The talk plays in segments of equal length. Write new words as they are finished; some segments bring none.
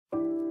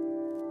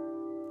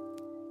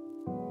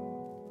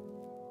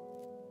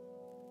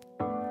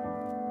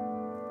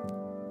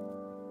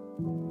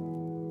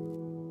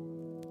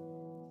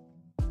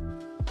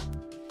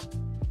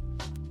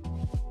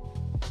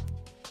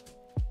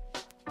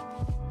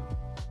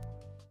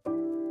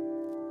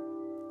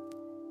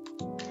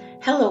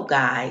Hello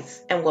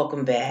guys, and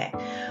welcome back.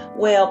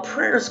 Well,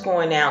 prayers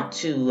going out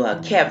to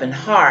Kevin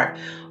Hart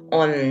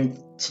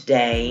on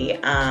today.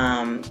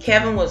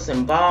 Kevin was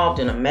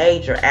involved in a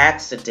major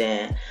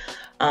accident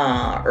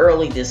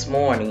early this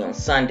morning on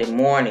Sunday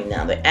morning.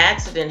 Now, the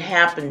accident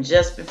happened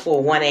just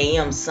before 1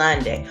 a.m.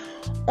 Sunday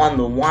on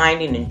the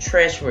winding and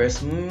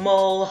treacherous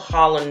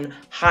Mulholland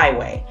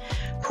Highway.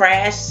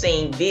 Crash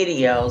scene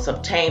videos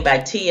obtained by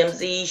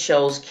TMZ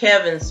shows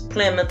Kevin's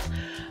Plymouth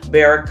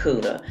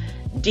Barracuda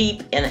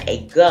deep in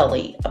a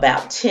gully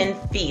about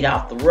 10 feet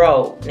off the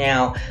road.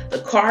 Now, the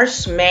car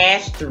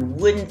smashed through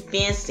wooden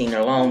fencing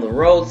along the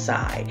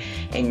roadside,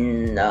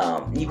 and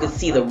you can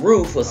see the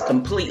roof was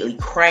completely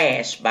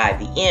crashed by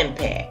the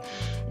impact.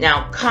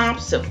 Now,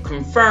 cops have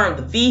confirmed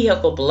the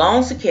vehicle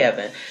belongs to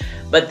Kevin,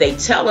 but they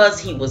tell us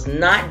he was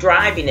not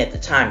driving at the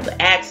time of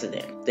the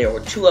accident. There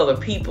were two other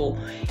people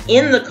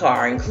in the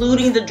car,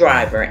 including the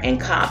driver, and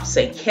cops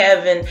say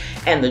Kevin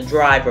and the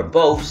driver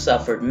both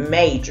suffered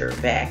major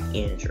back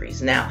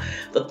injuries. Now,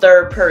 the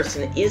third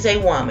person is a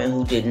woman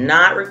who did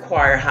not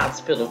require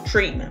hospital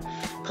treatment.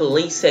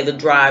 Police say the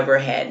driver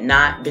had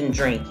not been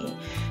drinking.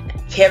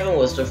 Kevin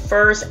was the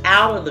first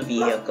out of the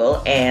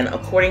vehicle, and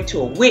according to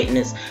a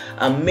witness,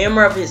 a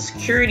member of his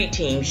security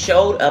team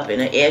showed up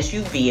in an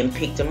SUV and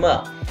picked him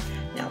up.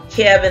 Now,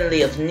 Kevin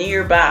lives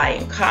nearby,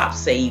 and cops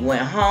say he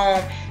went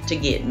home to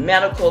get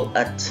medical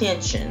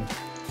attention.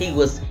 He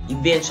was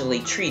eventually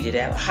treated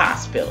at a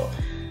hospital.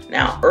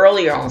 Now,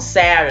 earlier on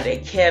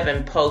Saturday,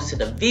 Kevin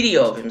posted a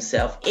video of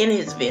himself in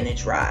his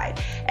vintage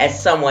ride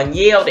as someone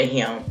yelled at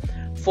him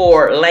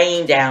for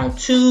laying down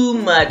too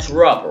much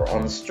rubber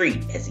on the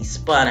street as he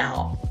spun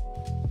out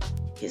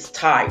his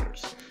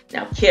tires.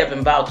 Now,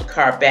 Kevin bought the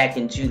car back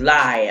in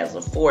July as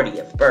a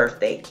 40th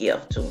birthday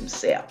gift to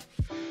himself.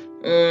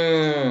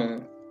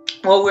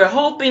 Well, we're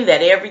hoping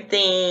that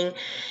everything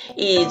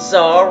is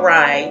all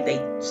right.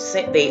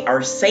 They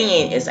are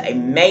saying it's a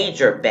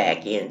major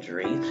back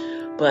injury,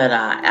 but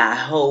I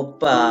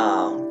hope,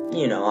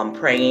 I'm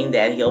praying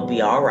that he'll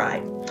be all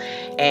right,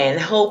 and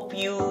hope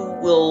you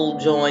will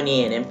join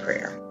in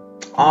prayer.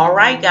 All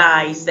right,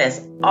 guys,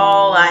 that's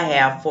all I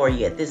have for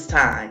you at this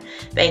time.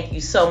 Thank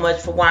you so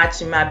much for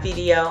watching my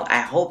video.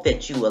 I hope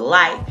that you will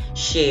like,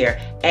 share,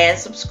 and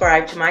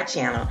subscribe to my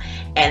channel.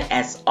 And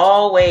as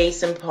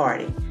always in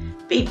parting,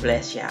 be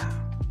blessed, y'all.